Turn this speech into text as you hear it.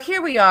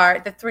here we are,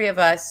 the three of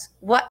us.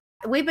 What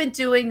we've been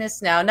doing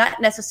this now,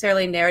 not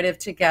necessarily narrative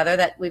together,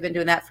 that we've been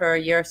doing that for a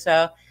year or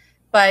so,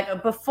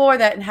 but before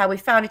that and how we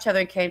found each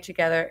other and came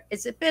together,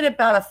 it's been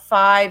about a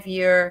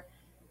 5-year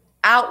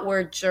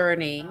outward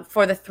journey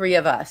for the three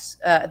of us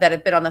that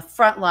have been on the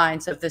front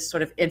lines of this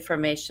sort of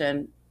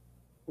information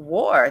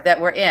war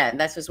that we're in.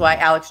 This is why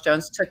Alex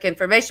Jones took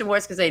information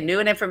wars, because they knew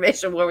an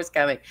information war was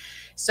coming.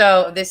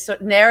 So this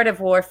narrative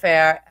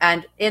warfare,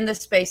 and in the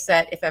space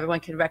that, if everyone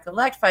can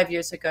recollect, 5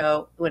 years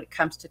ago, when it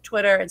comes to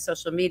Twitter and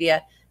social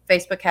media,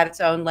 Facebook had its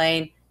own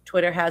lane,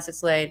 Twitter has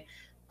its lane.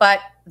 But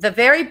the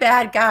very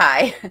bad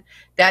guy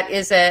that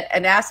is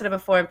an asset of a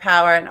foreign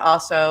power and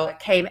also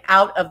came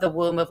out of the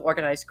womb of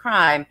organized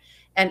crime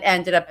and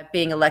ended up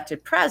being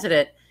elected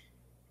president,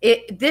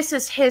 this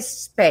is his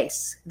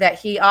space that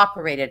he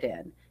operated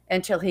in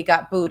until he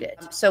got booted.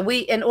 So we,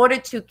 in order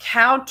to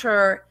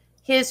counter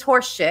his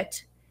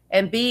horseshit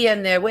and be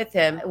in there with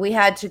him, we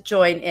had to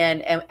join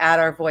in and add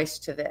our voice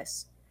to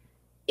this.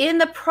 In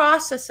the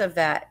process of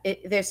that,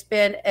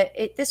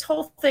 this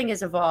whole thing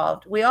has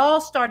evolved. We all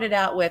started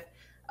out with,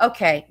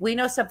 okay, we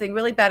know something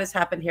really bad has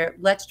happened here.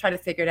 Let's try to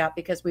figure it out,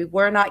 because we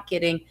were not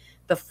getting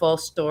the full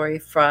story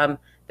from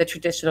the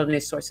traditional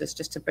news sources,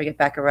 just to bring it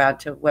back around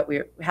to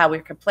how we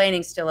were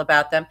complaining still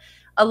about them.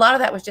 A lot of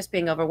that was just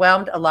being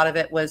overwhelmed. A lot of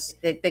it was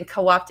they'd been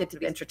co-opted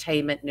to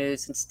entertainment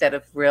news instead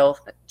of real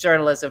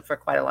journalism for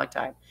quite a long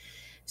time.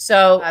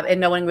 So,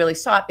 and no one really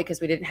saw it because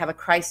we didn't have a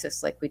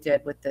crisis like we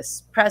did with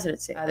this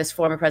presidency, this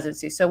former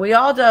presidency. So we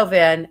all dove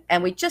in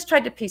and we just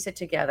tried to piece it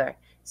together.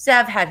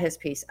 Zev had his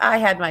piece. I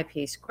had my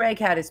piece. Greg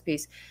had his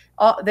piece.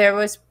 There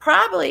was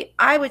probably,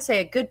 I would say,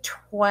 a good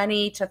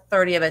 20 to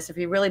 30 of us, if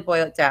you really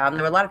boil it down.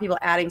 There were a lot of people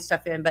adding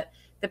stuff in, but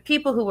the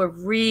people who were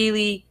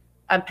really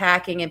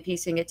unpacking and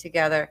piecing it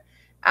together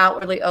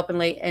outwardly,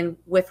 openly, and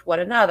with one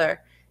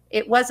another,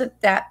 it wasn't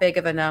that big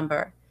of a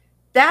number.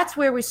 That's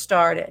where we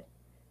started.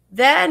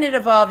 Then it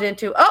evolved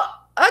into,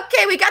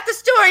 okay, we got the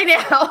story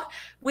now.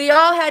 We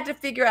all had to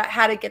figure out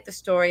how to get the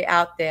story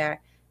out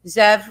there.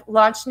 Zev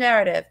launched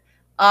narrative.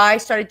 I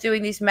started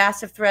doing these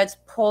massive threads,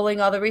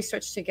 pulling all the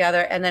research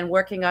together, and then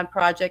working on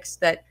projects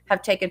that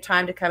have taken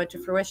time to come into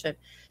fruition.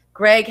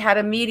 Greg had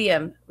a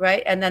Medium,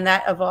 right? And then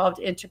that evolved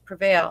into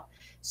Prevail.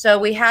 So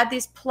we had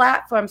these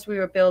platforms we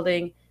were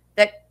building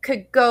that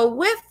could go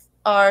with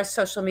our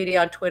social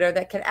media on Twitter,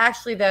 that could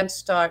actually then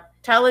start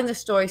telling the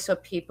story so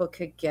people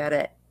could get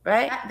it,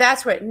 right?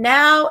 That's where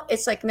now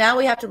it's like, now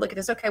we have to look at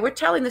this. Okay, we're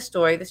telling the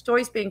story. The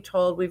story's being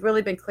told. We've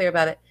really been clear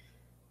about it.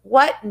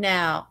 What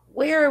now?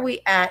 Where are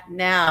we at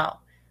now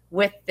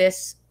with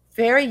this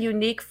very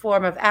unique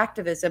form of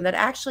activism that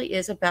actually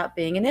is about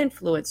being an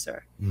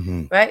influencer,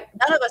 right?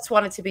 None of us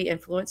wanted to be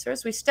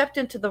influencers. We stepped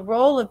into the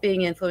role of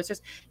being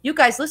influencers. You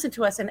guys listened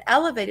to us and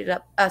elevated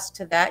us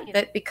to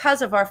that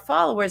because of our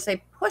followers,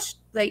 they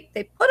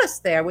put us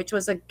there, which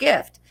was a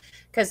gift,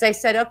 because they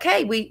said,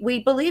 okay, we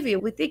believe you.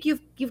 We think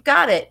you've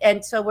got it.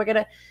 And so we're going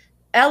to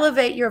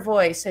elevate your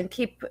voice and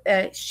keep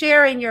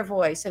sharing your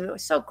voice. And we're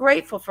so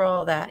grateful for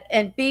all that,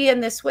 and be in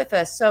this with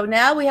us. So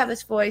now we have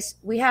this voice,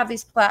 we have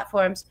these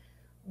platforms,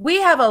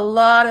 we have a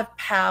lot of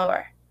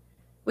power.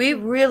 We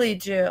really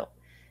do.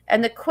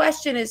 And the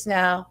question is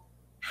now,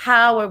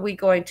 how are we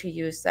going to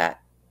use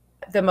that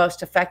the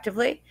most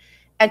effectively,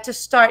 and to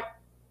start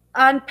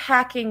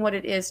unpacking what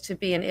it is to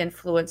be an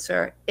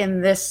influencer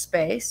in this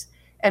space,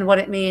 and what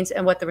it means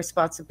and what the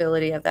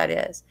responsibility of that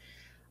is.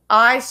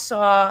 I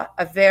saw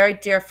a very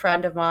dear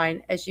friend of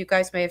mine, as you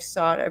guys may have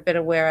saw it or been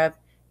aware of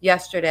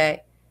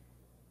yesterday,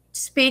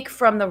 speak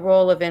from the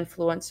role of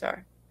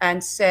influencer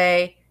and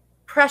say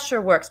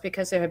pressure works,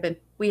 because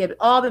we had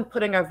all been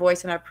putting our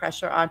voice and our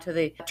pressure onto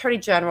the Attorney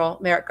General,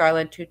 Merrick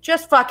Garland, to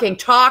just fucking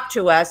talk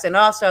to us, and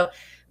also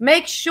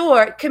make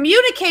sure,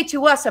 communicate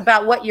to us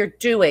about what you're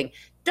doing.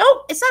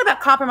 It's not about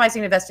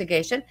compromising the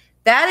investigation.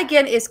 That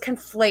again is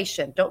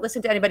conflation. Don't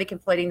listen to anybody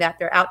conflating that.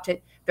 They're out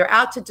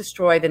to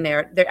destroy the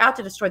narrative. They're out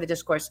to destroy the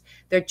discourse.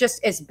 It's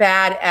just as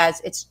bad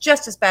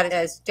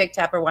as Jake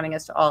Tapper wanting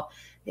us to all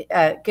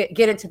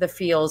get into the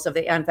fields of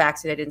the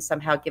unvaccinated and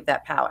somehow give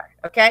that power.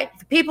 Okay,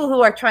 the people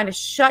who are trying to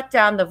shut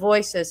down the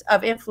voices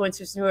of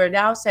influencers who are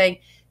now saying,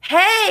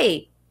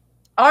 "Hey,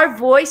 our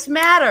voice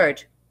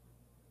mattered,"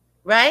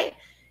 right?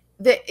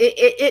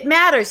 It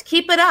matters.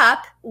 Keep it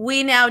up.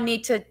 We now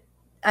need to,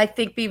 I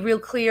think, be real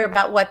clear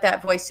about what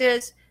that voice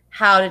is,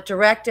 how to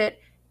direct it,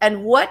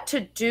 and what to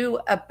do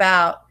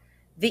about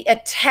the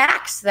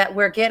attacks that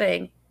we're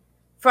getting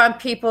from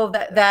people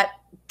that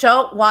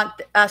don't want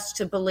us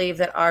to believe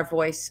that our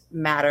voice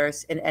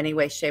matters in any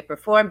way, shape, or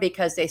form,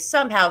 because they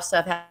somehow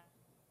have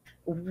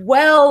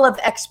well of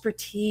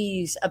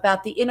expertise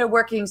about the inner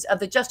workings of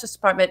the Justice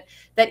Department,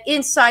 that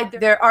inside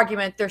their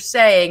argument they're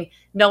saying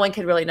no one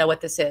can really know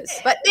what this is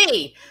but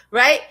me,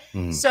 right?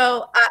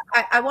 So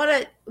I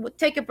want to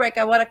take a break.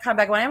 I want to come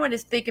back. I want to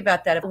think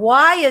about that.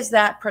 Why is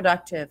that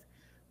productive?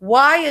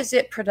 Why is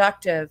it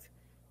productive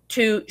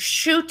to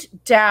shoot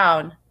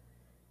down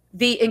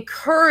the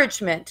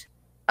encouragement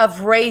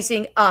of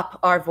raising up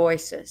our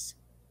voices?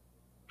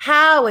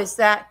 How is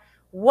that?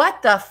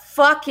 What the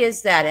fuck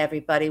is that,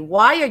 everybody?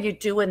 Why are you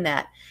doing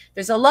that?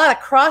 There's a lot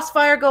of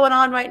crossfire going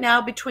on right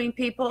now between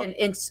people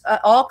in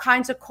all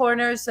kinds of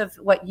corners of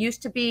what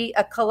used to be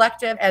a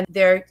collective, and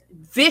they're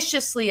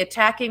viciously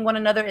attacking one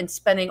another and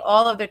spending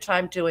all of their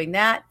time doing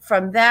that.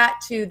 From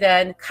that to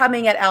then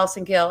coming at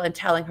Allison Gill and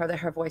telling her that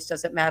her voice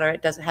doesn't matter,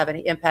 it doesn't have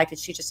any impact, and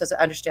she just doesn't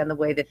understand the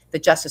way that the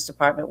Justice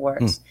Department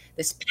works.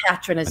 This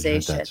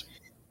patronization.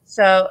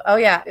 So,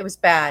 it was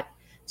bad.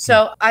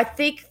 So I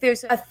think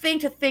there's a thing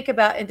to think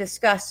about and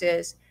discuss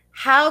is,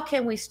 how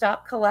can we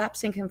stop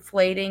collapsing,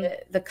 conflating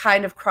the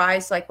kind of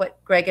cries like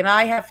what Greg and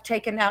I have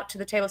taken out to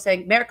the table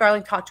saying, Merrick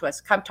Garland, talk to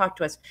us, come talk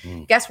to us.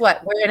 Guess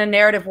what? We're in a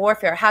narrative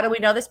warfare. How do we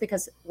know this?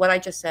 Because what I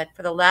just said,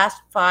 for the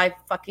last 5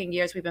 fucking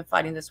years, we've been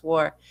fighting this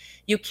war.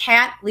 You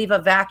can't leave a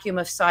vacuum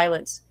of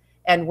silence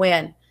and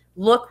win.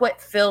 Look what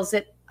fills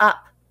it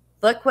up.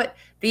 Look what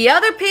the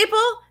other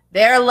people,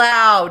 they're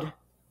loud.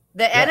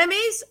 The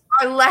enemies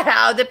are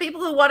loud. The people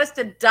who want us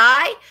to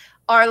die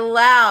are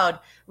loud.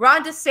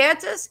 Ron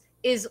DeSantis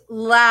is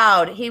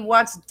loud. He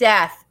wants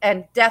death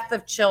and death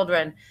of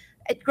children.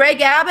 Greg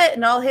Abbott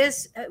and all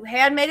his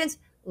handmaidens,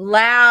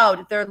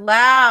 loud. They're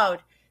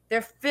loud.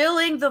 They're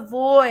filling the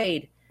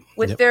void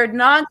with their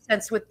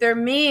nonsense, with their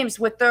memes,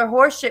 with their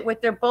horseshit,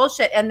 with their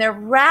bullshit. And they're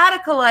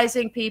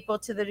radicalizing people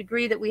to the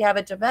degree that we have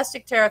a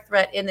domestic terror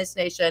threat in this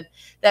nation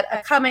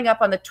that coming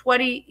up on the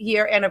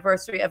 20-year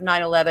anniversary of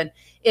 9/11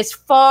 is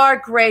far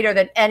greater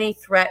than any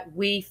threat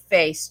we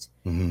faced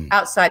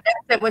outside.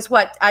 That was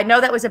what I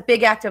know. That was a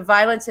big act of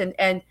violence,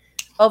 and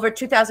over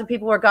 2,000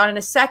 people were gone in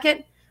a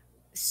second.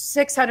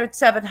 600,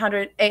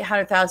 700,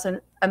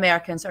 800,000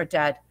 Americans are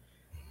dead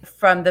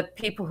from the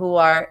people who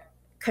are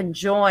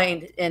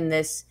conjoined in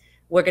this.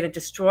 We're going to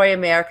destroy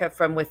America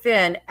from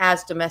within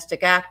as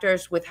domestic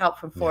actors with help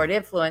from foreign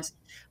influence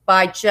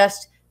by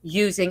just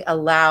using a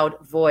loud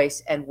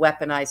voice and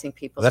weaponizing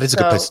people. That is a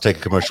good place to take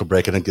a commercial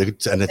break, and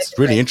it's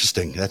really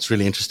interesting. That's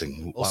really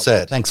interesting. Well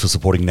said. Thanks for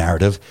supporting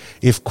Narrative.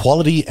 If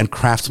quality and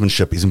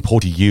craftsmanship is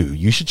important to you,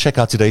 you should check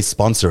out today's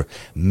sponsor,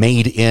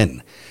 Made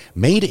In.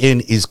 Made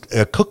In is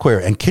a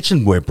cookware and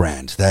kitchenware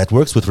brand that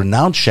works with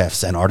renowned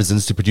chefs and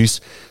artisans to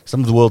produce some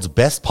of the world's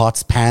best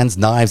pots, pans,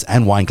 knives,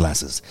 and wine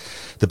glasses.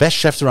 The best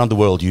chefs around the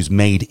world use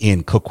Made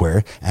In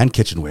cookware and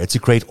kitchenware to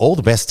create all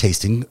the best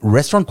tasting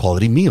restaurant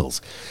quality meals.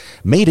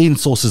 Made In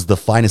sources the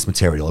finest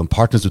material and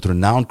partners with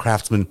renowned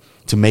craftsmen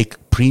to make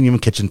premium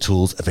kitchen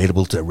tools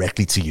available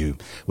directly to you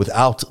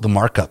without the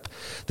markup.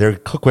 Their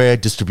cookware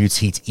distributes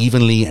heat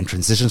evenly and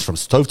transitions from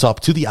stovetop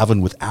to the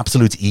oven with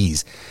absolute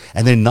ease.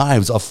 And their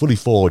knives are fully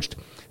forged,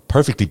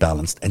 perfectly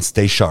balanced, and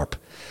stay sharp.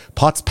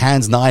 Pots,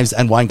 pans, knives,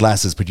 and wine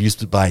glasses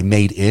produced by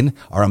Made In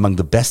are among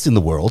the best in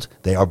the world.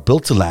 They are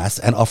built to last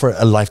and offer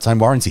a lifetime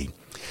warranty.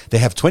 They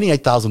have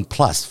 28,000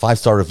 plus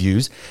 5-star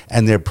reviews,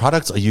 and their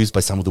products are used by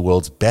some of the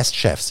world's best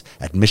chefs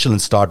at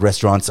Michelin-starred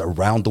restaurants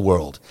around the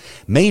world.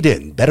 Made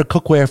In, better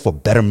cookware for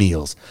better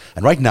meals.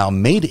 And right now,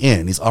 Made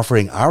In is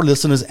offering our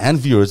listeners and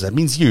viewers, that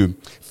means you,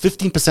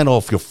 15%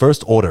 off your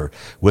first order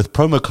with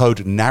promo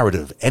code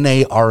NARRATIVE,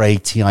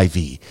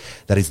 NARATIV.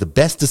 That is the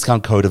best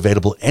discount code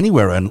available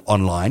anywhere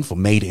online for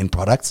Made In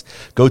products.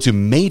 Go to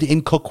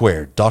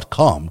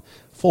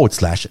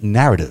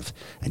madeincookware.com/narrative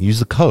and use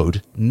the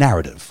code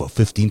narrative for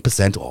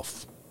 15%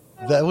 off.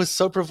 That was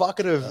so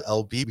provocative,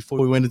 LB, before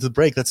we went into the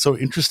break. That's so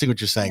interesting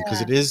what you're saying,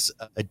 because it is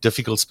a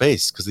difficult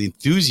space, because the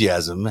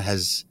enthusiasm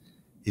is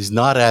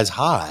not as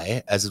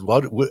high as it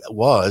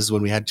was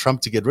when we had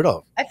Trump to get rid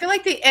of. I feel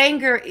like the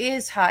anger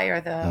is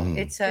higher, though.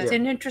 It's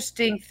an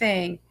interesting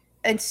thing.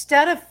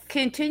 Instead of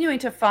continuing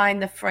to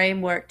find the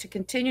framework to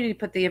continue to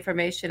put the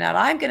information out,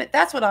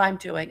 that's what I'm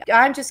doing.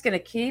 I'm just going to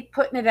keep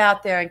putting it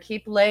out there and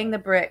keep laying the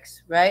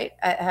bricks, right?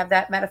 I have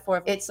that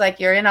metaphor. It's like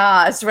you're in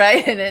Oz,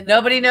 right? And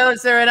nobody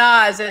knows they're in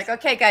Oz. It's like,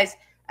 okay, guys,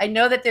 I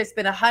know that there's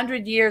been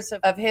 100 years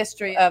of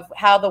history of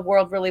how the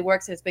world really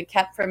works, and it's been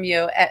kept from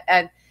you.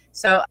 And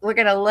so we're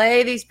going to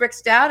lay these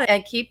bricks down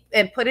and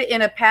put it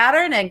in a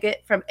pattern and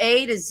get from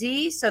A to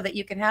Z so that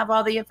you can have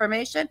all the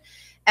information.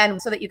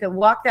 And so that you can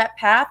walk that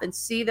path and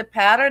see the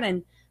pattern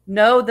and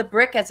know the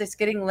brick as it's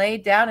getting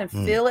laid down and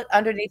feel it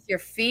underneath your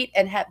feet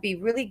and be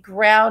really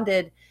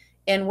grounded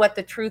in what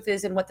the truth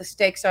is and what the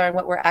stakes are and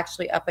what we're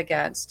actually up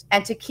against.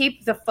 And to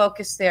keep the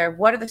focus there.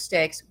 What are the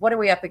stakes? What are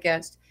we up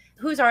against?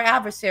 Who's our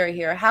adversary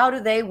here? How do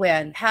they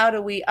win? How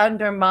do we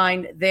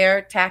undermine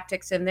their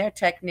tactics and their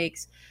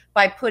techniques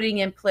by putting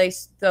in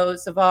place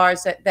those of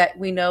ours that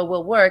we know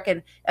will work?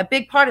 And a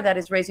big part of that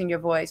is raising your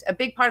voice. A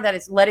big part of that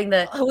is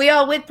we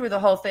all went through the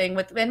whole thing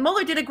and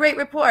Mueller did a great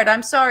report.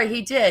 I'm sorry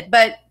he did,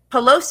 but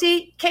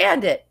Pelosi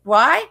canned it.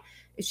 Why?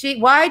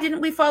 Why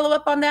didn't we follow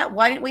up on that?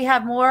 Why didn't we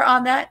have more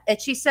on that? And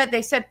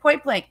they said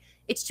point blank,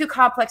 it's too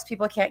complex.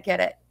 People can't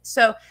get it.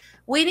 So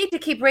we need to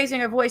keep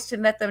raising our voice to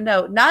let them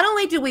know. Not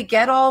only do we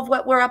get all of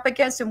what we're up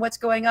against and what's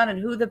going on and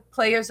who the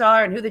players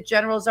are and who the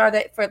generals are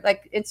that for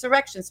like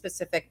insurrection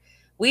specific,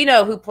 We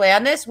know who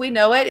planned this. We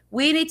know it.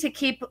 We need to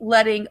keep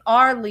letting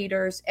our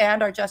leaders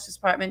and our Justice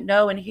Department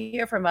know and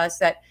hear from us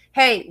that,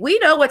 hey, we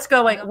know what's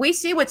going on. We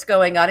see what's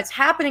going on. It's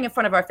happening in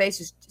front of our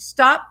faces.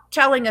 Stop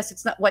telling us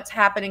it's not what's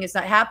happening is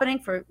not happening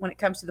for when it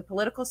comes to the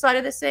political side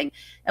of this thing.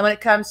 And when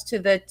it comes to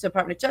the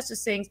Department of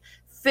Justice things,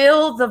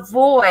 fill the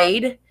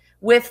void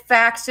with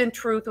facts and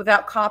truth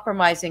without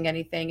compromising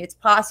anything. It's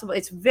possible.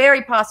 It's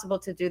very possible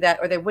to do that,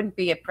 or there wouldn't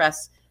be a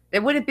press.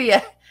 There wouldn't be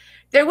a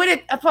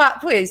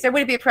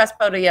press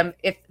podium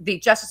if the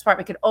Justice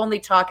Department could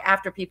only talk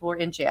after people were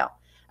in jail.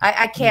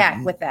 I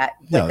can't with that.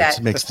 No,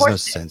 it makes no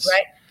sense.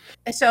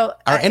 Right? So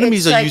our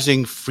enemies are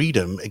using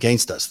freedom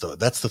against us, though.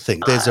 That's the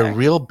thing. There's a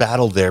real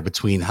battle there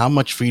between how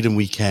much freedom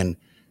we can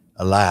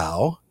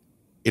allow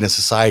in a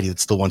society that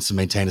still wants to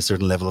maintain a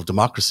certain level of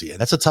democracy. And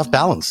that's a tough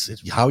balance.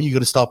 How are you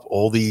going to stop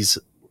all these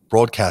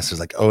broadcasters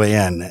like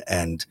OAN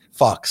and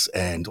Fox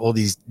and all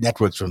these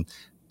networks from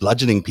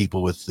bludgeoning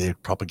people with their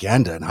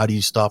propaganda? And how do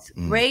you stop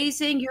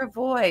raising your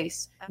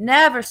voice?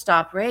 Never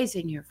stop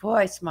raising your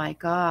voice. My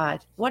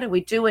God, what are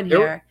we doing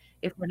here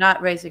if we're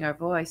not raising our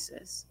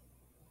voices?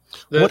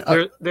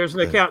 There's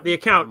an account, the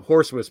account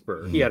Horse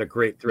Whisperer. He had a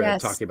great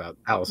thread talking about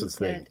Allison's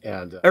thing,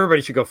 and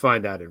everybody should go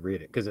find that and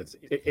read it, because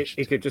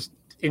it could just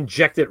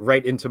inject it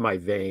right into my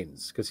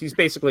veins. Because he's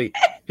basically,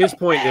 his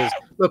point is,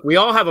 look, we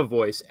all have a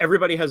voice.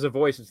 Everybody has a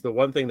voice. It's the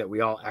one thing that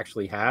we all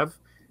actually have.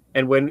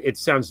 And when it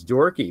sounds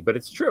dorky, but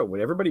it's true, when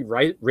everybody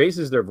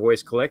raises their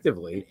voice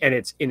collectively, and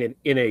it's in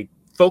a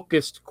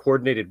focused,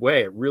 coordinated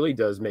way, it really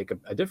does make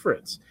a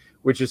difference.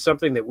 Which is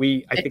something that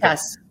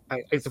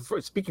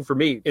speaking for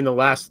me, in the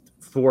last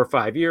 4 or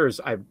 5 years,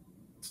 I'm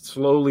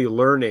slowly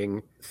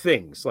learning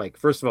things. Like,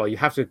 first of all, you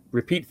have to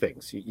repeat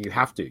things. You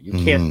have to. You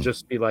can't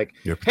just be like,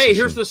 hey,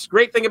 here's this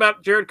great thing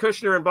about Jared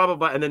Kushner and blah, blah,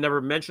 blah, and then never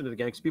mention it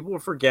again, because people will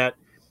forget.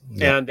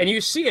 Yeah. And you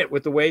see it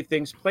with the way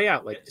things play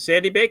out. Like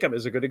Sandy Bacon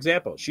is a good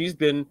example. She's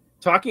been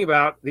talking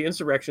about the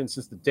insurrection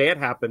since the day it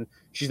happened.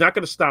 She's not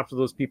going to stop till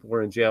those people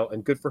are in jail,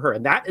 and good for her.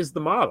 And that is the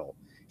model.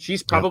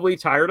 She's probably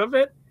tired of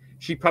it.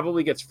 She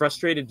probably gets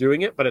frustrated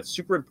doing it, but it's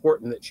super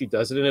important that she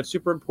does it, and it's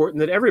super important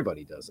that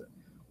everybody does it.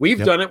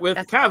 We've done it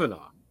with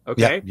Kavanaugh.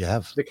 Okay, you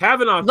have the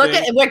Kavanaugh.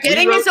 We're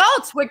getting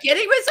results. We're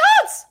getting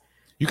results.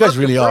 You guys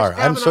really are.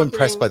 I'm so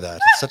impressed by that.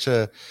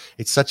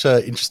 It's such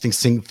a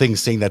interesting thing,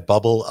 seeing that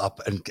bubble up,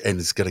 and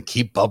it's going to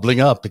keep bubbling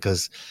up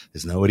because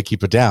there's no way to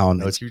keep it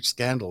down. It's a huge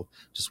scandal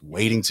just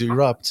waiting to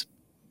erupt.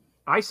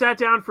 I sat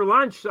down for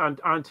lunch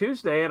on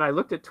Tuesday, and I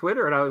looked at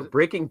Twitter, and I was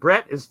Breaking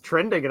Brett is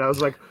trending, and I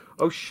was like,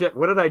 oh shit,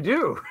 what did I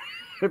do?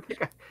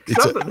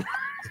 Something.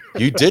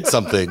 You did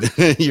something.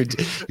 You're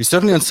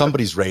certainly on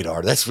somebody's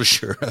radar, that's for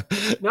sure.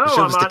 No,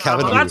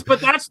 but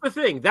that's the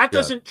thing. That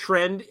doesn't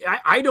trend.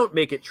 I don't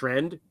make it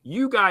trend.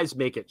 You guys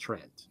make it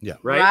trend. Yeah.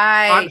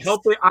 Right.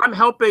 I'm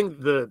helping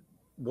the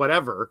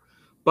whatever.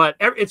 But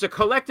it's a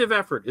collective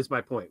effort, is my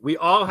point. We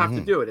all have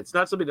to do it. It's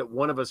not something that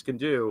one of us can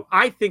do.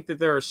 I think that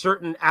there are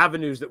certain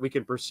avenues that we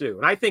can pursue.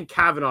 And I think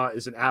Kavanaugh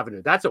is an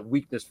avenue. That's a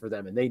weakness for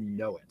them, and they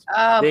know it.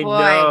 Oh, they boy.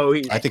 know.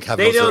 I think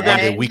Kavanaugh's one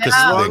of the weakest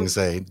things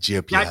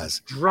GOP has.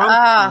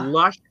 Drunk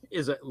lush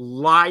is a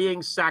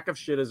lying sack of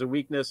shit, is a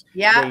weakness.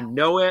 Yeah. They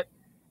know it.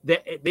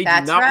 They do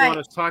not want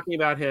us talking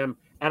about him.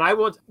 And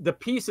the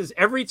piece is,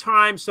 every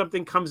time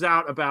something comes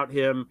out about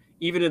him,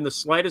 even in the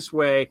slightest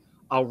way,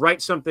 I'll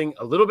write something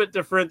a little bit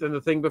different than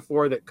the thing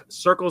before that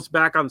circles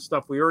back on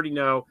stuff we already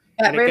know.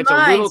 And it gets a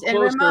little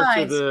closer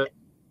to the...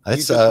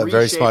 That's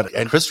very smart.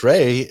 And Chris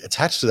Wray,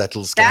 attached to that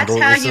little scandal,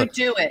 that's how you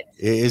do it.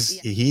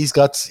 He's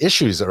got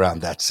issues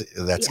around that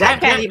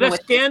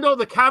scandal.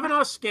 The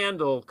Kavanaugh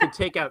scandal could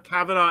take out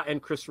Kavanaugh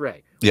and Chris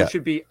Wray, which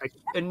should be an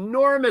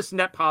enormous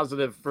net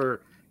positive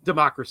for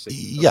democracy.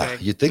 Yeah,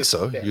 you'd think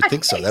so. You'd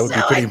think so. That would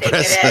be pretty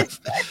impressive.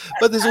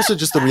 But there's also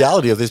just the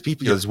reality of these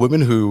people. There's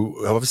women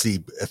who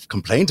obviously have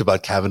complained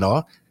about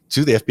Kavanaugh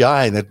to the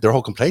FBI, and that their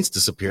whole complaints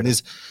disappeared.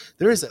 And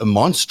there is a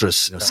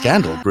monstrous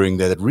scandal brewing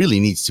there that really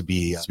needs to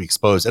be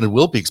exposed, and it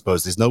will be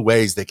exposed. There's no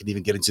ways they can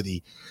even get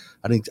into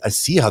I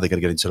see how they're going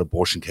to get into an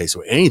abortion case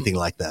or anything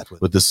like that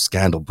with this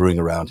scandal brewing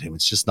around him.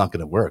 It's just not going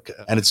to work,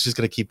 and it's just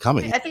going to keep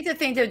coming. I think the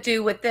thing to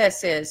do with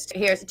this is,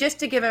 just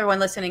to give everyone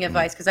listening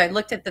advice, because I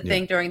looked at the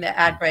thing during the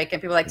ad break,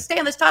 and people were like, stay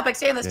on this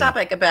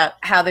topic about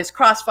how there's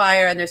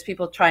crossfire, and there's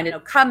people trying to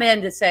come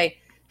in to say,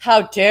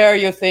 how dare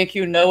you think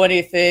you know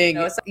anything?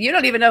 You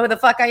don't even know who the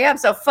fuck I am,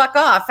 so fuck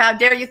off. How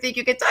dare you think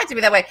you can talk to me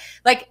that way?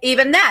 Like,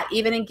 even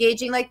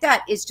engaging like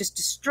that is just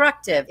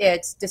destructive.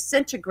 It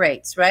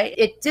disintegrates, right?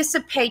 It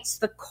dissipates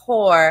the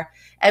core,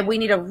 and we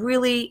need a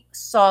really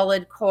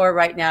solid core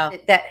right now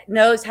that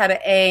knows how to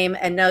aim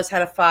and knows how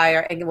to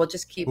fire, and will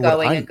just keep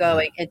going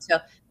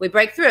until we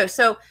break through.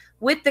 So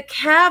with the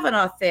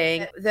Kavanaugh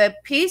thing, the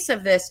piece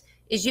of this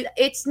is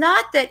it's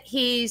not that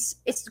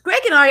it's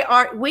Greg and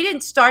I we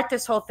didn't start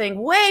this whole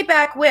thing way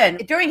back when.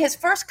 During his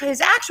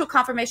actual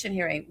confirmation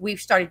hearing, we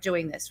started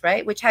doing this,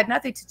 right? Which had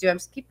nothing to do, I'm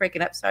just keep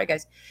breaking up, sorry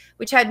guys,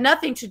 which had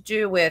nothing to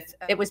do with,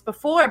 it was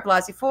before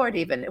Blasey Ford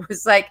even. It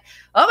was like,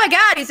 oh my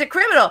God, he's a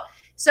criminal.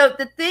 So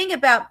the thing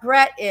about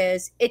Brett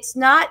is, it's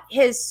not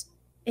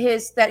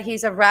that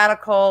he's a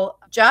radical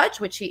judge,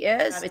 which he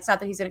is. It's not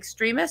that he's an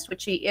extremist,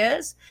 which he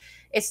is.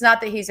 It's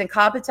not that he's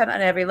incompetent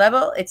on every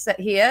level. It's that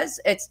he is.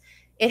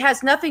 It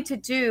has nothing to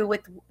do with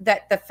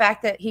that. The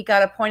fact that he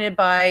got appointed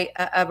by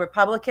a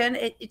Republican.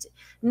 It's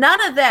none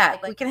of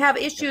that. We can have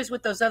issues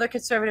with those other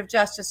conservative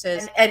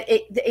justices, and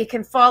it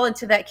can fall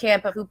into that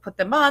camp of who put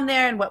them on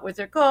there and what was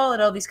their goal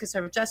and all these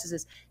conservative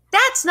justices.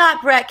 That's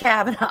not Brett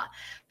Kavanaugh.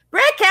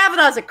 Brett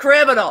Kavanaugh is a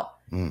criminal.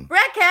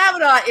 Brett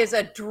Kavanaugh is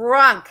a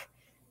drunk.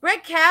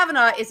 Brett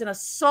Kavanaugh is an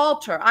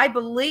assaulter. I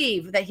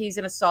believe that he's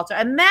an assaulter,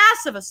 a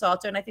massive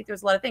assaulter, and I think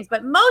there's a lot of things.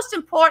 But most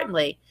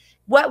importantly,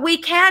 what we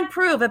can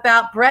prove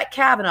about Brett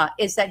Kavanaugh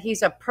is that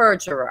he's a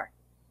perjurer.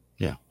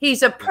 Yeah.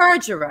 He's a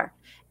perjurer.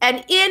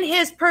 And in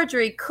his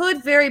perjury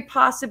could very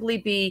possibly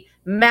be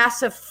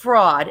massive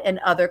fraud and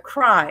other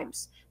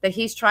crimes that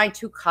he's trying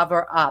to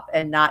cover up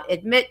and not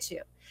admit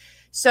to.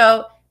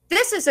 So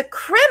this is a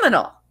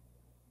criminal.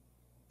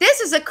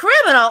 This is a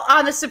criminal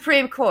on the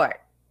Supreme Court.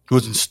 Who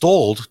was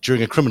installed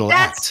during a criminal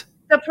act.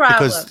 The problem.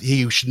 Because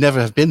he should never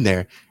have been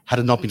there had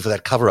it not been for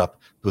that cover-up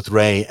with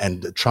Wray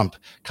and Trump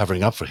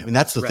covering up for him. And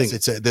that's the thing.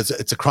 It's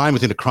a crime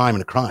within a crime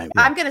and a crime.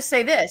 I'm going to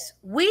say this.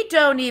 We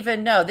don't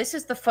even know. This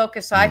is the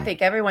focus I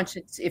think everyone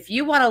should. If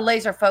you want a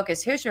laser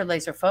focus, here's your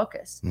laser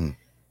focus.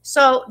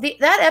 So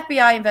that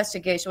FBI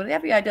investigation, when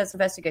the FBI does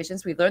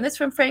investigations, we learned this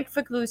from Frank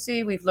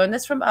Figliuzzi. We've learned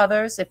this from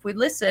others. If we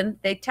listen,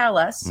 they tell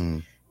us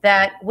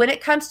that when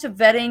it comes to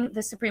vetting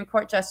the Supreme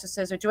Court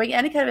justices or doing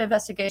any kind of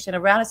investigation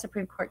around a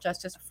Supreme Court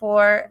justice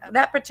for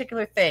that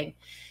particular thing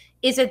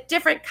is a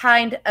different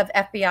kind of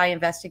FBI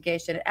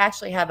investigation. It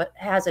actually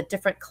has a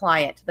different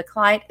client. The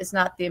client is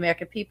not the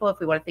American people, if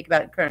we want to think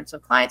about it in terms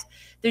of clients.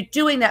 They're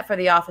doing that for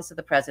the office of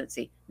the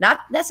presidency,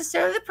 not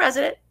necessarily the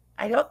president,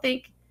 I don't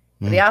think,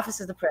 for the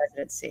office of the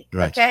presidency.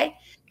 Right. Okay?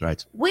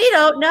 Right. We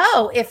don't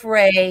know if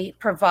Wray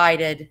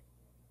provided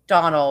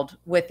Donald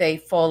with a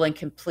full and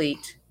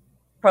complete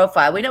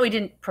profile. We know he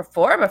didn't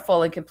perform a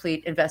full and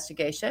complete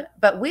investigation,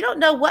 but we don't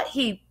know what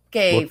he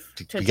gave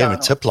to Donald. He gave him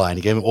a tip line.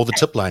 He gave him all the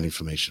tip line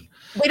information.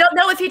 We don't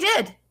know if he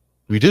did.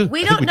 We do.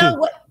 We don't know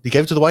what he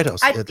gave it to the White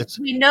House.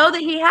 We know that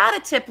he had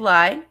a tip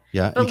line.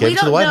 Yeah, but he gave it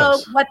to the White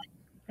House.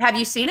 Have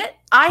you seen it?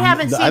 I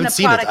haven't seen the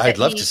product. I'd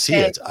love to see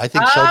it. I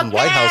think Sheldon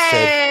Whitehouse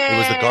said it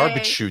was the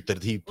garbage chute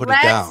that he put it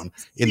down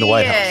in the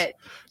White House.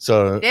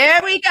 So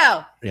there we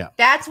go. Yeah,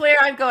 that's where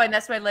I'm going.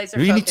 That's my laser.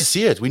 We need to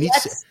see it. We need to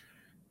see it.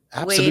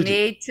 Absolutely. We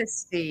need to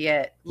see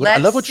it. I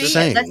love what you're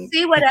saying. Let's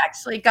see what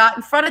actually got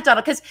in front of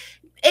Donald. Because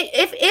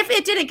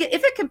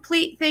if a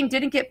complete thing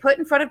didn't get put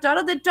in front of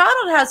Donald, then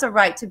Donald has a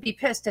right to be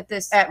pissed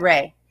at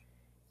Wray.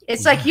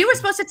 It's like you were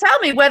supposed to tell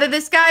me whether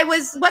this guy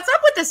what's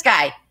up with this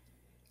guy.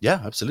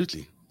 Yeah,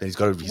 absolutely. Then he's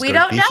got to. We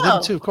don't know.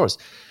 Them too, of course.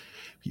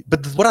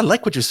 But what I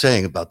like what you're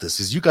saying about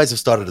this is you guys have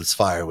started this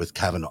fire with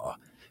Kavanaugh.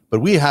 But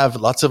we have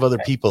lots of other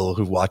people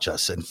who watch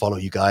us and follow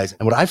you guys.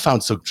 And what I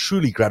found so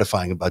truly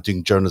gratifying about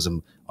doing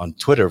journalism on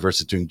Twitter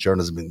versus doing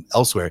journalism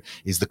elsewhere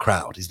is the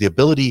crowd, is the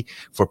ability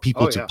for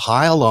people to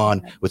pile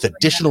on with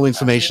additional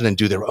information and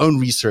do their own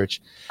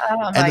research.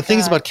 And the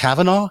things about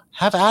Kavanaugh,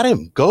 have at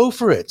him. Go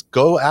for it.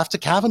 Go after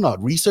Kavanaugh.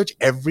 Research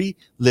every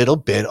little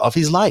bit of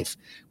his life.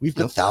 We've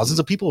got thousands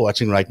of people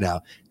watching right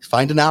now.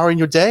 Find an hour in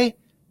your day.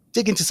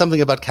 Dig into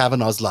something about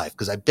Kavanaugh's life,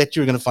 because I bet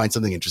you're going to find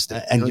something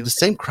interesting. And the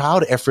same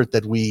crowd effort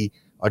that we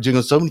are doing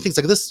on so many things.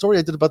 Like this story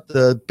I did about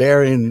the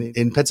bear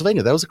in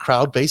Pennsylvania. That was a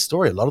crowd-based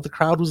story. A lot of the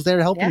crowd was there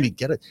helping me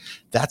get it.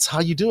 That's how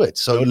you do it.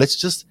 So let's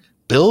just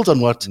build on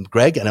what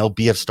Greg and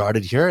LB have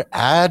started here.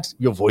 Add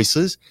your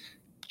voices,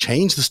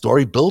 change the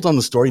story, build on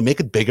the story,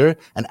 make it bigger,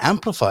 and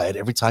amplify it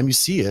every time you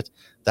see it.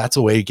 That's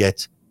a way to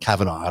get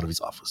Kavanaugh out of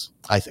his office,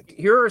 I think.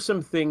 Here are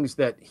some things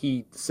that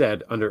he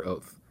said under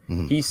oath.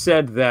 He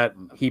said that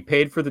he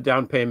paid for the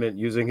down payment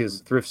using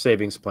his thrift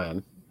savings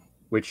plan,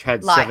 which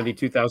had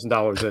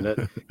 $72,000 in it,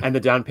 and the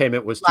down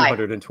payment was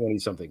 220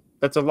 something.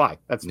 That's a lie.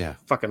 That's a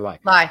fucking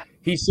lie.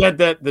 He said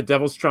that the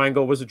Devil's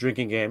Triangle was a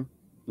drinking game.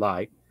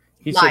 Lie.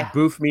 He said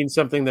boof means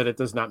something that it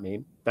does not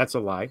mean. That's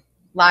a lie.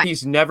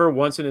 He's never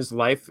once in his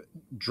life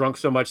drunk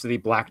so much that he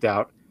blacked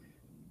out.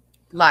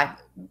 Lie.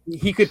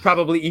 He could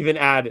probably even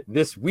add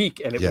this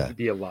week, and it would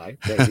be a lie.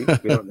 Maybe.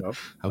 We don't know.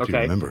 How can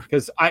you remember?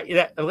 Because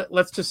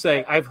let's just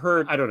say I've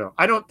heard. I don't know.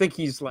 I don't think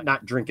he's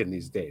not drinking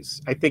these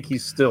days. I think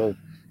he's still.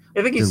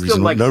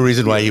 No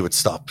reason why he would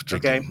stop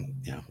drinking. Okay.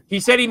 Yeah. He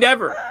said he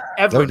never,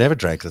 ever. No, he never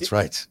drank. That's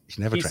right. He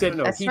never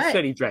drank.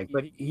 Said he drank,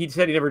 but he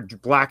said he never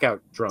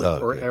blackout drunk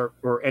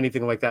or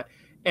anything like that.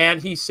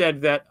 And he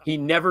said that he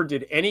never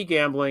did any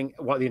gambling.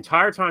 Well, the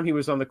entire time he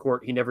was on the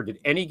court, he never did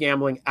any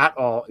gambling at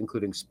all,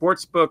 including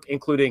sportsbook,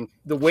 including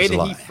the way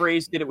that he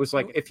phrased it. It was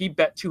like if he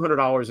bet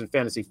 $200 in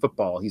fantasy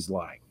football, he's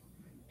lying.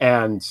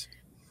 And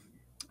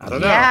I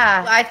don't know.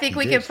 Yeah, I think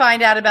we can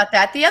find out about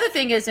that. The other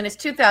thing is in his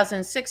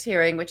 2006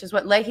 hearing, which is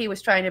what Leahy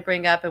was trying to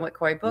bring up and what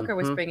Cory Booker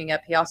was bringing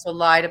up, he also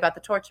lied about the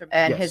torture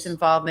and his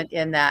involvement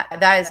in that.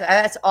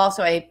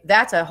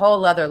 That's a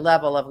whole other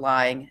level of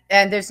lying.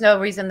 And there's no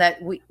reason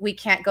that we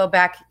can't go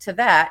back to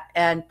that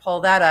and pull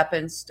that up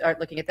and start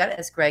looking at that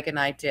as Greg and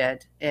I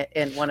did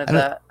in one of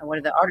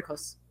the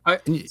articles.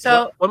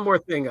 One more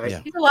thing.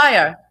 He's a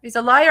liar. He's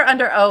a liar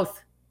under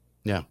oath.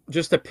 Yeah.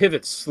 Just to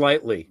pivot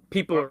slightly,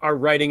 people are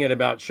writing it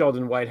about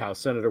Sheldon Whitehouse,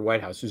 Senator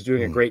Whitehouse, who's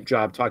doing a great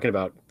job talking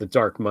about the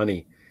dark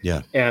money.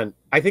 Yeah. And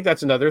I think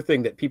that's another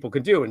thing that people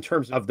can do in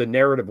terms of the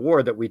narrative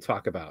war that we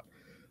talk about.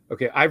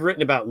 Okay, I've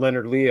written about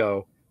Leonard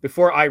Leo.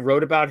 Before I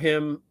wrote about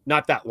him,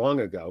 not that long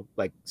ago,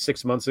 like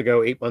 6 months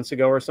ago, 8 months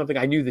ago or something,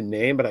 I knew the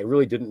name, but I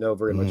really didn't know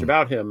very much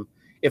about him.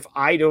 If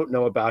I don't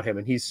know about him,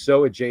 and he's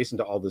so adjacent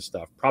to all this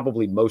stuff,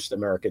 probably most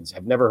Americans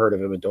have never heard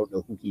of him and don't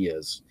know who he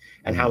is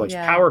and how much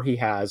power he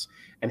has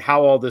and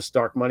how all this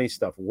dark money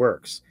stuff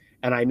works.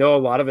 And I know a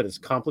lot of it is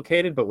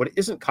complicated, but what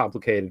isn't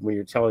complicated when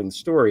you're telling the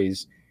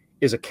stories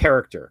is a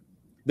character.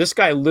 This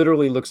guy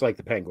literally looks like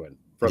the Penguin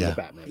from the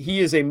Batman. He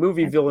is a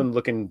movie villain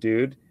looking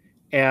dude.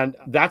 And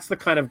that's the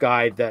kind of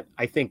guy that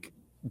I think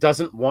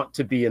doesn't want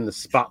to be in the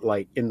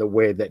spotlight in the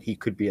way that he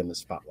could be in the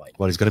spotlight.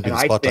 Well, he's going to be in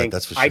the spotlight,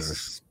 that's for sure. I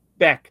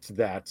suspect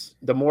that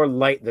the more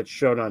light that's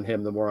shown on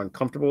him, the more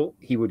uncomfortable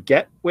he would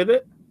get with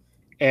it.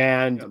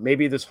 And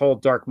maybe this whole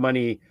dark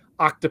money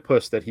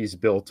octopus that he's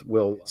built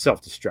will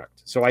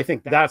self-destruct. So I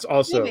think that's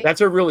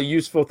a really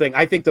useful thing.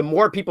 I think the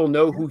more people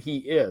know who he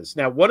is.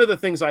 Now, one of the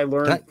things I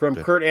learned from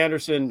Kurt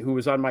Anderson, who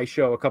was on my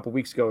show a couple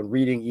weeks ago and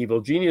reading Evil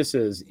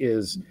Geniuses,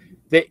 is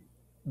that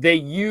they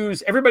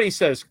use, everybody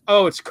says,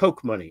 oh, it's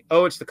Koch money.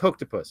 Oh, it's the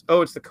Kochtopus.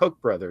 Oh, it's the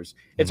Koch brothers.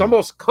 It's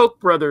almost, Koch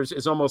brothers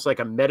is almost like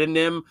a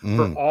metonym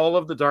for all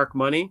of the dark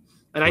money.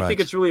 And I think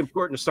it's really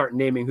important to start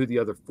naming who the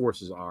other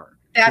forces are.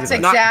 That's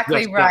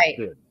exactly right.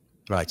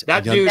 Right.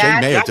 That Jane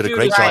Mayer did a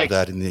great job like, of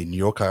that in the New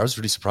Yorker. I was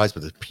really surprised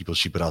by the people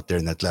she put out there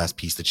in that last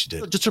piece that she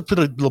did. Just to put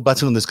a little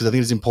button on this, because I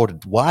think it's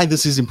important. Why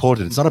this is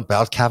important. It's not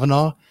about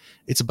Kavanaugh.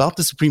 It's about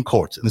the Supreme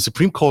Court. And the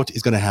Supreme Court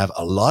is going to have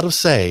a lot of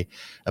say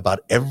about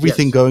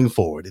everything going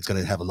forward. It's going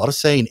to have a lot of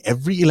say in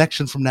every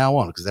election from now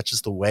on, because that's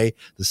just the way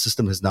the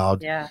system has now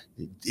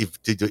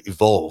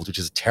evolved, which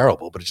is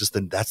terrible. But it's just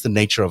that's the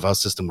nature of our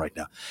system right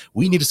now.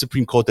 We need a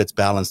Supreme Court that's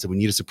balanced, and we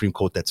need a Supreme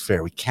Court that's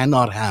fair. We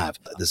cannot have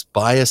this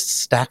biased,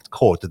 stacked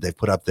court that they've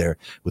put up there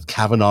with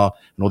Kavanaugh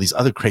and all these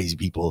other crazy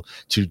people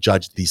to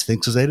judge these things,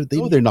 because they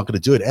know they're not going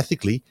to do it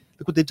ethically.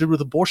 Look what they did with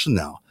abortion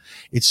now.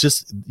 It's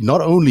just, not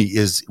only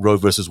is Roe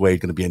versus Wade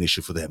going to be an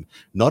issue for them,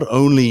 not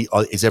only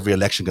is every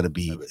election going to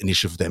be an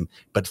issue for them,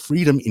 but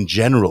freedom in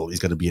general is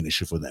going to be an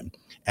issue for them.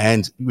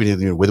 And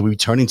whether we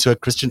turn into a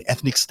Christian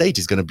ethnic state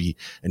is going to be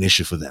an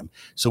issue for them.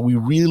 So we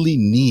really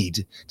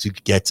need to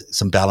get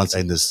some balance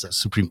in this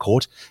Supreme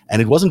Court.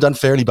 And it wasn't done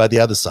fairly by the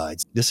other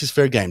sides. This is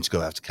fair game to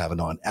go after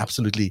Kavanaugh and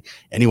absolutely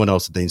anyone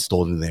else that they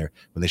installed in there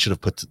when they should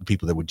have put the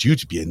people that were due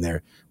to be in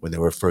there when they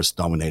were first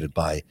nominated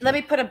by. Let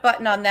me put a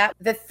button on that.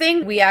 The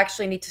thing we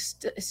actually need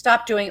to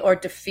stop doing or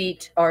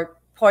defeat or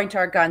point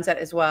our guns at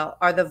as well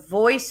are the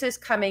voices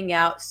coming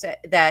out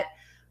that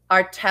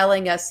are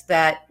telling us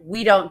that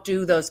we don't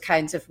do those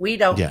kinds of, we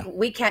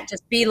can't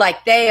just be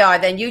like they are,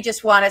 then you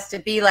just want us to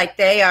be like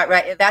they are,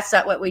 right? That's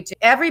not what we do.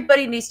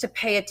 Everybody needs to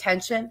pay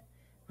attention,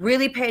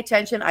 really pay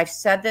attention. I've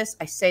said this,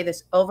 I say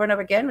this over and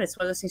over again, but it's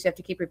one of those things you have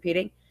to keep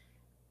repeating.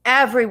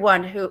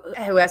 Everyone who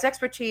has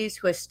expertise,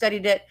 who has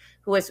studied it,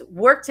 who has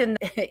worked even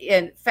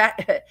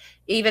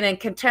in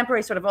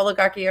contemporary sort of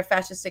oligarchy or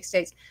fascistic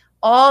states,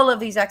 all of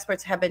these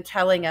experts have been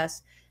telling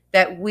us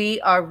that we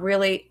are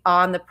really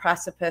on the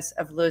precipice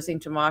of losing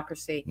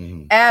democracy.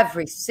 Mm-hmm.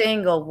 Every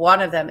single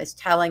one of them is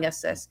telling us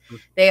this.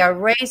 They are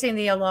raising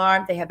the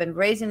alarm. They have been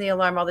raising the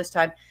alarm all this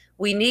time.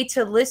 We need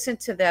to listen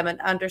to them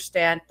and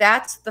understand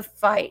that's the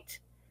fight.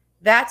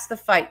 That's the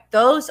fight.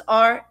 Those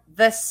are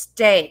the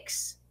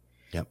stakes.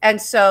 Yep.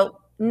 And so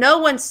no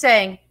one's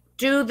saying,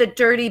 do the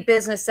dirty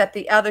business that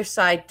the other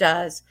side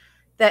does.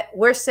 That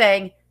we're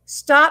saying,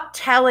 stop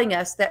telling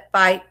us that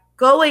by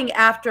going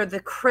after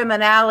the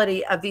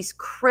criminality of these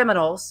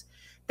criminals,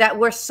 that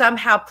we're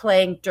somehow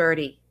playing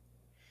dirty.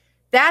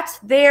 That's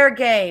their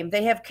game.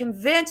 They have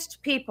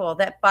convinced people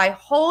that by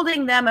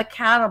holding them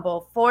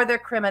accountable for their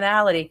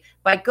criminality,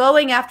 by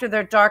going after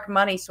their dark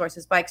money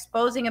sources, by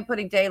exposing and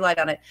putting daylight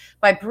on it,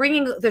 by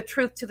bringing the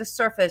truth to the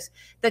surface,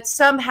 that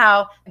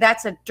somehow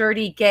that's a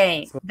dirty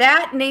game.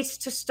 That needs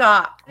to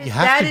stop. You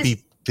have to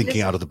be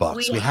thinking out of the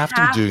box. We have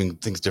to be doing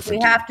things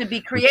differently. We have to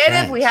be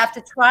creative. We have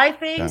to try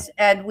things,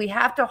 and we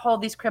have to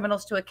hold these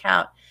criminals to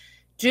account.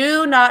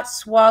 Do not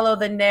swallow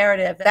the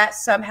narrative that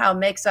somehow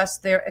makes us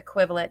their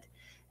equivalent.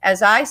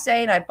 As I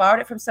say, and I borrowed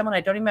it from someone, I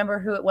don't remember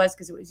who it was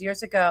because it was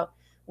years ago,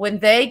 when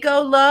they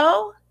go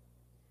low,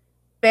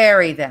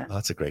 bury them. Oh,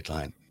 that's a great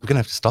line. We're going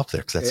to have to stop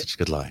there because that's such a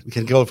good line. We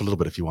can go for a little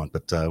bit if you want,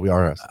 but we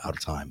are out of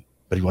time.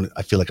 But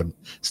I feel like I'm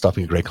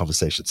stopping a great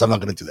conversation, so I'm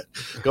not going to do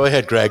that. Go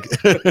ahead, Greg.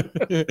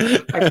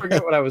 I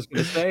forget what I was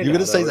going to say. You're going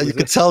to say that. I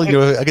could tell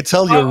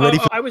you're ready.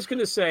 I was going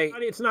to say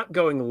it's not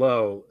going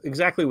low.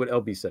 Exactly what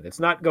LB said.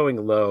 It's not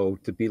going low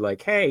to be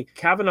like, hey,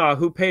 Kavanaugh,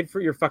 who paid for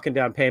your fucking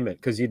down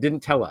payment? Because you didn't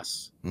tell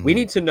us. Mm-hmm. We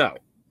need to know.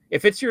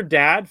 If it's your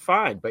dad,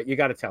 fine, but you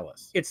got to tell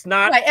us. It's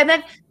not right, and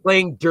then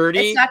playing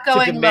dirty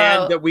to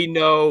demand that we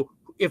know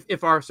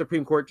if our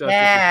Supreme Court justice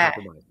is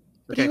compromised.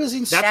 But he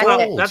was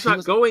That's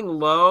not going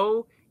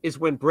low. is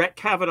when Brett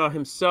Kavanaugh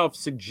himself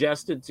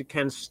suggested to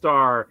Ken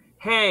Starr,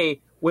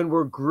 hey, when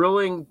we're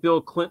grilling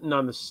Bill Clinton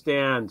on the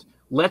stand,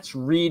 let's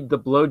read the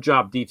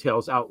blowjob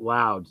details out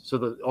loud so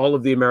that all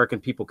of the American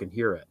people can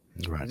hear it.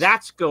 Right.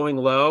 That's going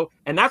low.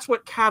 And that's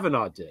what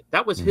Kavanaugh did.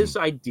 That was his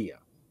idea.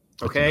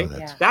 Okay?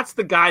 That's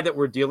the guy that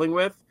we're dealing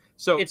with.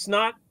 So it's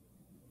not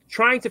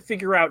trying to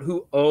figure out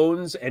who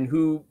owns and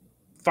who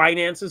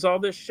finances all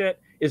this shit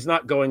is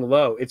not going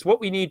low. It's what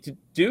we need to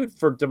do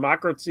for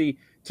democracy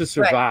to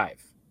survive. Right.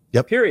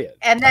 Yep. Period.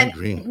 And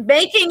then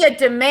making a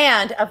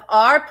demand of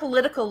our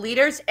political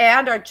leaders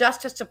and our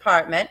Justice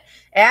Department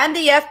and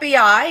the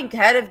FBI and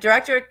head of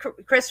Director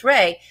Chris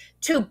Wray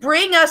to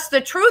bring us the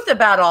truth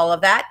about all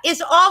of that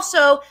is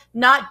also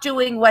not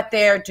doing what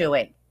they're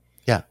doing.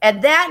 Yeah.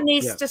 And that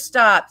needs to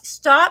stop.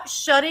 Stop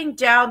shutting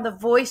down the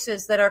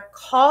voices that are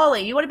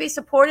calling. You want to be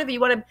supportive?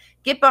 You want to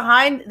get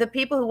behind the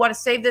people who want to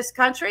save this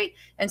country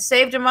and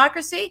save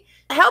democracy?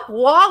 Help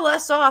wall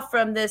us off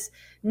from this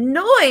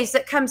noise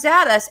that comes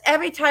at us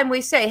every time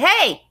we say,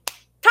 hey,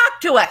 talk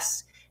to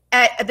us.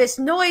 This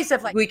noise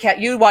of like, we can't,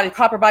 you want to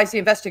compromise the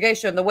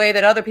investigation the way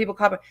that other people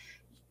compromise.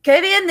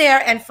 Get in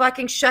there and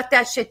fucking shut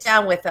that shit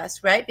down with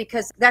us, right?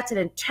 Because that's an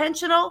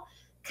intentional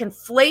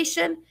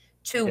conflation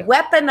to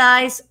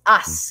weaponize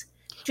us.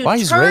 To Why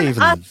is turn Ray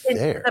even us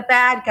there? into the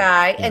bad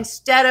guy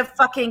instead of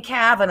fucking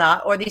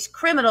Kavanaugh or these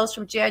criminals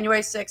from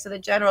January 6th or the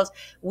generals.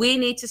 We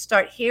need to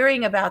start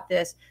hearing about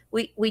this.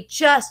 We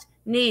just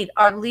need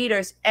our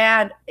leaders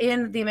and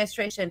in the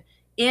administration,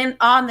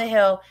 on the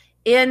Hill,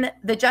 in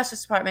the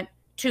Justice Department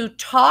to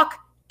talk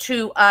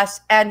to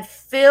us and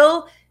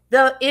fill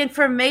the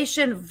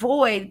information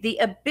void, the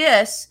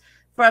abyss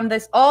from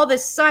this, all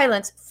this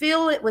silence,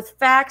 fill it with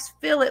facts,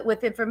 fill it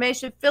with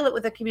information, fill it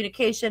with a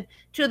communication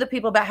to the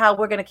people about how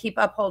we're going to keep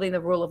upholding the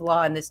rule of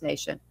law in this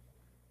nation.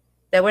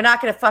 That we're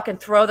not going to fucking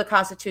throw the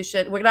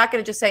Constitution. We're not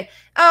going to just say,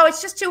 oh,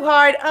 it's just too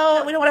hard.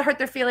 Oh, we don't want to hurt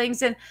their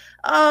feelings. And,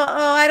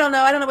 I don't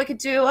know. I don't know what we could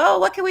do. Oh,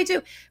 what can we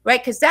do?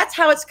 Right? Because that's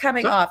how it's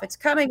coming off. It's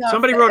coming off.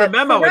 Somebody wrote a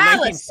memo in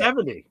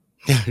 1970.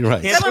 Yeah, you're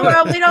right. Someone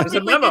wrote, we don't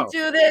think we can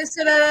do this.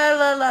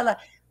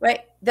 Right?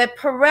 The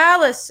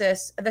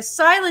paralysis, the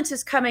silence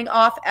is coming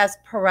off as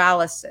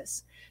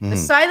paralysis. The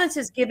silence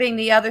is giving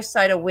the other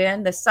side a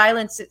win. The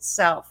silence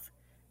itself.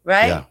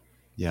 Right? Yeah.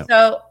 Yeah.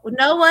 So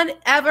no one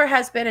ever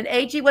has been, and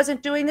AG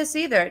wasn't doing this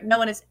either. No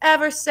one has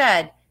ever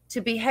said to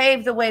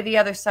behave the way the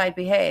other side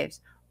behaves.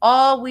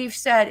 All we've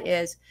said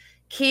is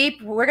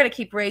we're going to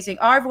keep raising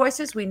our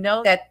voices. We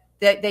know that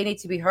they need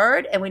to be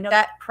heard, and we know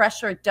that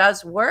pressure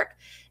does work.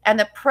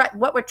 And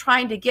what we're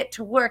trying to get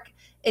to work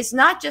is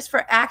not just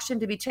for action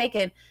to be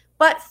taken,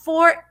 but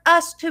for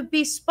us to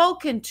be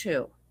spoken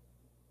to.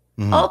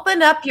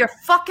 Open up your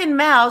fucking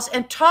mouths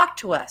and talk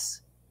to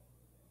us.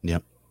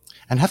 Yep.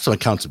 And have some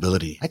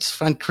accountability. I just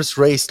find Chris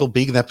Wray still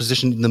being in that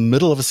position in the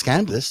middle of a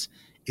scandalous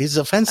is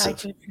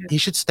offensive. He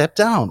should step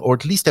down or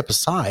at least step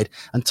aside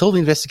until the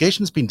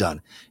investigation has been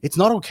done. It's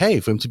not okay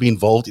for him to be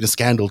involved in a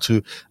scandal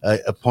to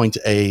appoint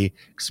a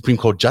Supreme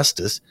Court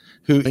justice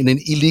who in an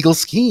illegal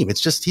scheme.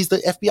 It's just he's the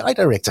FBI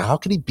director. How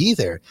can he be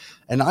there?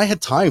 And I had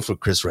time for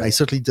Chris Wray. I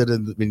certainly did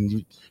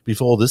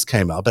before all this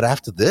came out. But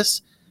after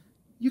this,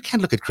 you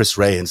can't look at Chris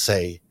Wray and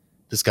say,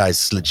 this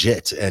guy's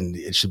legit and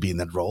it should be in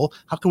that role.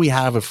 How can we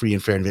have a free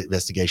and fair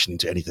investigation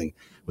into anything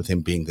with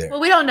him being there?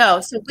 Well, we don't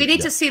know. So we need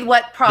to see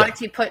what product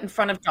he put in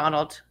front of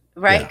Donald,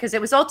 right? Because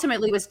it was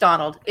ultimately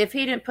Donald. If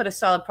he didn't put a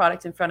solid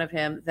product in front of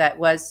him that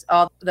was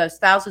all those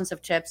thousands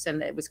of tips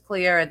and it was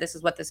clear, and this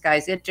is what this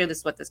guy's into, this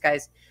is what this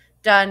guy's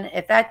done.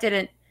 If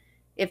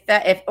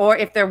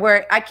there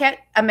were, I can't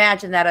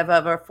imagine that of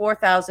over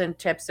 4,000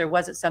 tips, there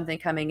wasn't something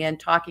coming in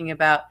talking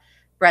about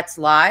Brett's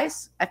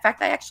lies. In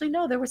fact, I actually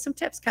know there were some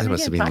tips coming in.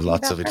 There must have been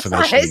lots of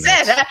information.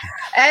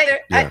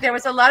 There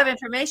was a lot of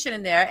information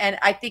in there, and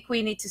I think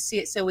we need to see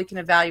it so we can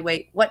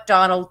evaluate what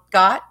Donald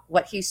got,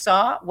 what he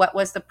saw, what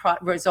was the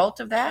result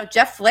of that.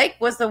 Jeff Flake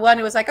was the one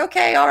who was like,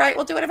 okay, all right,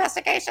 we'll do an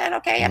investigation.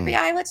 Okay,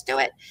 FBI, let's do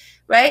it.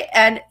 Right?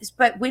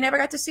 But we never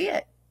got to see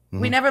it.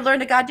 We never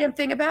learned a goddamn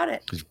thing about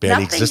it. It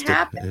barely existed.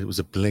 Happened. It was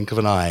a blink of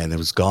an eye and it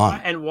was gone.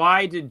 And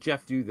why did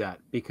Jeff do that?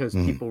 Because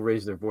people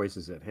raised their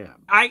voices at him.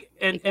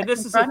 And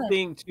this is the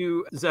thing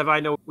too, Zev, I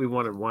know we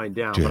want to wind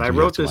down, but I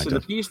wrote this in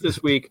the piece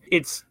this week.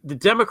 It's the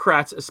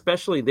Democrats,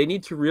 especially, they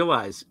need to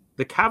realize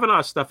the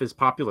Kavanaugh stuff is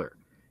popular.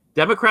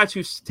 Democrats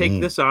who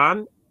take this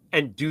on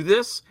and do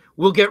this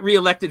will get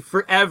reelected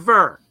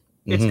forever.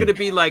 It's going to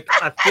be like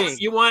a thing.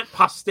 You want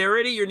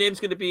posterity, your name's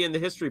going to be in the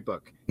history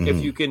book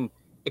if you can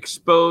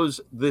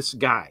expose this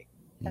guy.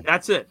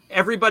 That's it.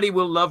 Everybody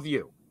will love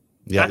you.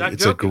 Yeah,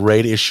 it's a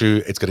great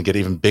issue. It's going to get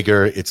even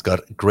bigger. It's got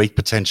great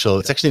potential.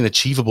 It's actually an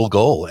achievable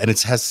goal, and it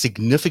has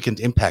significant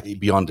impact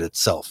beyond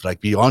itself.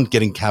 Like beyond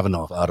getting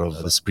Kavanaugh out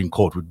of the Supreme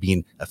Court would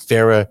mean a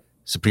fairer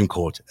Supreme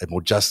Court, a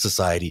more just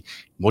society,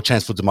 more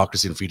chance for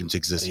democracy and freedom to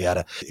exist.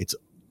 It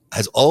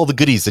has all the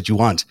goodies that you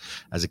want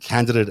as a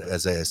candidate,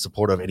 as a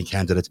supporter of any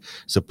candidate.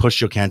 So push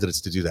your candidates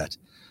to do that.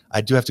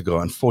 I do have to go.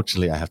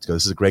 Unfortunately, I have to go.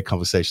 This is a great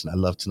conversation. I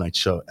love tonight's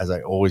show, as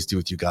I always do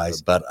with you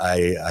guys, but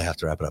I have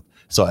to wrap it up.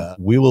 So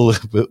we'll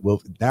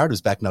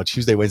Narratives back now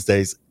Tuesday,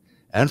 Wednesdays,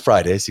 and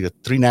Fridays. You got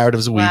 3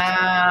 narratives a week.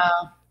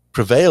 Wow.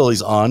 Prevail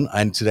is on,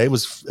 and today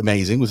was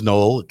amazing with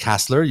Noel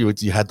Castler.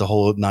 You had the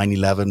whole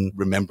 9/11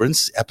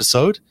 remembrance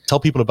episode. Tell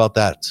people about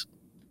that.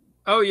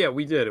 Oh yeah,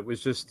 we did. It was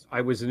just,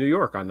 I was in New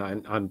York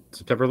on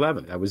September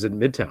 11th. I was in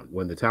Midtown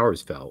when the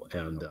towers fell,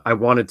 and I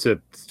wanted to,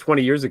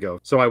 20 years ago.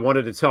 So I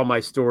wanted to tell my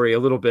story a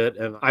little bit,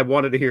 and I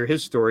wanted to hear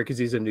his story because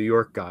he's a New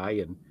York guy,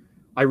 and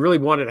I really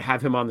wanted to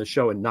have him on the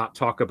show and not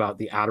talk about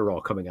the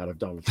Adderall coming out of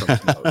Donald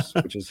Trump's nose,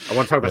 which is, I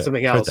want to talk about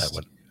something else. That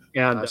one.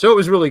 And so it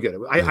was really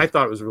good. I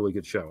thought it was a really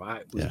good show.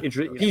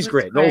 He's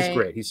great. Noel's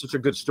great. He's such a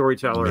good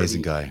storyteller.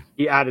 Amazing guy.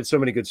 He added so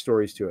many good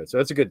stories to it. So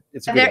it's a good.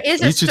 There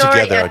is a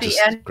story at the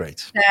end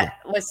that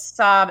was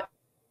sobbing.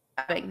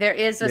 There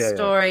is a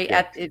story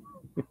at the.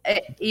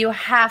 You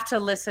have to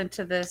listen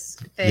to this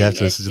thing. You have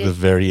to listen to the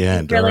very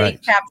end. Really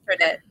captured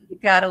it. You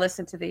got to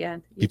listen to the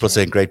end. People are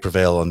saying great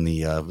Prevail on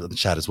the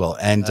chat as well.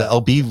 And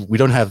LB, we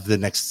don't have the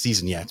next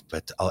season yet,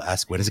 but I'll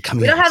ask, when is it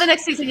coming out? We don't have the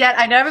next season yet.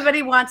 I know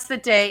everybody wants the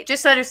date.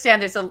 Just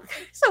understand there's a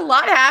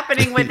lot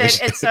happening with it.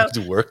 And so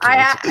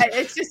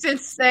it's just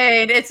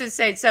insane. It's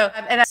insane. So,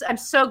 and I'm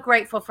so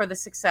grateful for the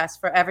success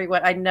for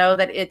everyone. I know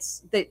that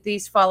it's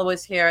these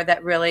followers here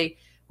that really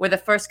were the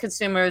first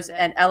consumers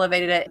and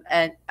elevated it.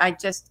 And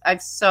I'm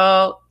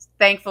so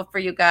thankful for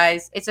you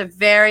guys. It's a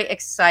very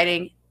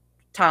exciting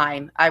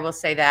time, I will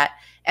say that.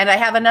 And I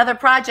have another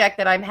project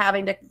that I'm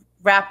having to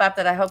wrap up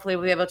that I hopefully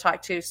will be able to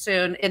talk to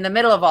soon in the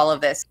middle of all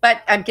of this.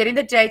 But I'm getting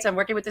the dates. I'm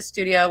working with the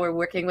studio. We're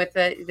working with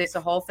there's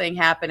a whole thing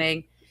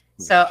happening.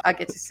 So I'll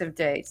get you some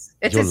dates.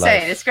 It's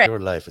insane. It's great. Your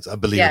life. It's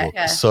unbelievable.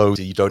 Yeah. So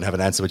you don't have an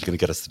answer, but you're going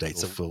to get us the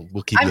dates. So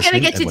we'll keep listening.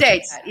 I'm going to get you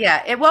dates.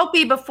 Yeah. It won't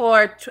be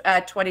before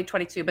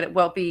 2022, but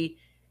it'll be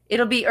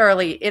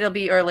early. It'll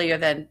be earlier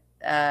than,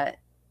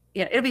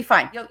 it'll be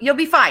fine. You'll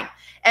be fine.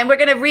 And we're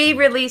going to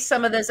re-release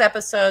some of those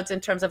episodes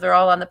in terms of they're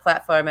all on the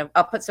platform. And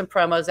I'll put some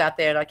promos out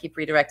there and I'll keep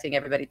redirecting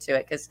everybody to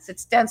it because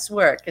it's dense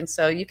work. And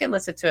so you can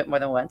listen to it more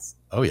than once.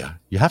 Oh, yeah.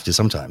 You have to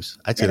sometimes.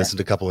 I listened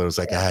to a couple and I was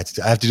like, I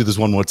have to do this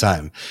one more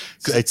time.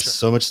 It's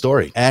so much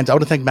story. And I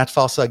want to thank Matt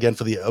Fossa again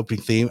for the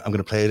opening theme. I'm going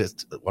to play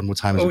it one more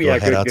time as we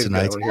head out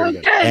tonight.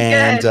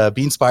 And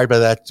be inspired by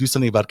that. Do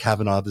something about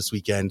Kavanaugh this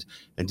weekend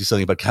and do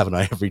something about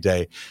Kavanaugh every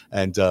day.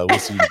 And we'll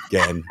see you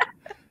again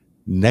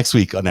next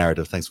week on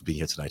Narrative. Thanks for being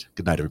here tonight.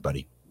 Good night,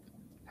 everybody.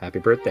 Happy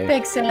birthday.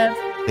 Thanks, Ev.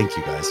 Thank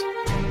you, guys.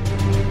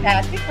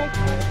 Happy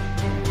birthday.